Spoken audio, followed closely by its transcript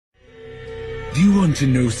Do you want to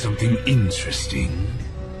know something interesting?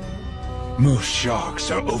 Most sharks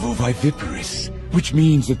are ovoviviparous, which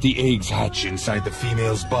means that the eggs hatch inside the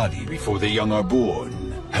female's body before the young are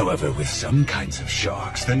born. However, with some kinds of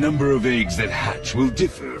sharks, the number of eggs that hatch will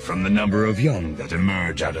differ from the number of young that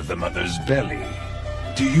emerge out of the mother's belly.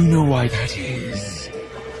 Do you know why that is?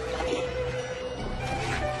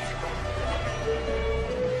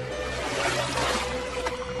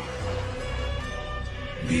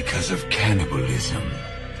 Because of cannibalism.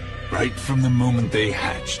 Right from the moment they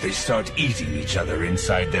hatch, they start eating each other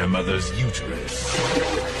inside their mother's uterus.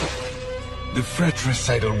 The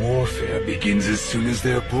fratricidal warfare begins as soon as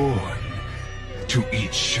they're born. To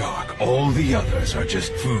each shark, all the others are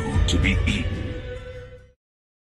just food to be eaten.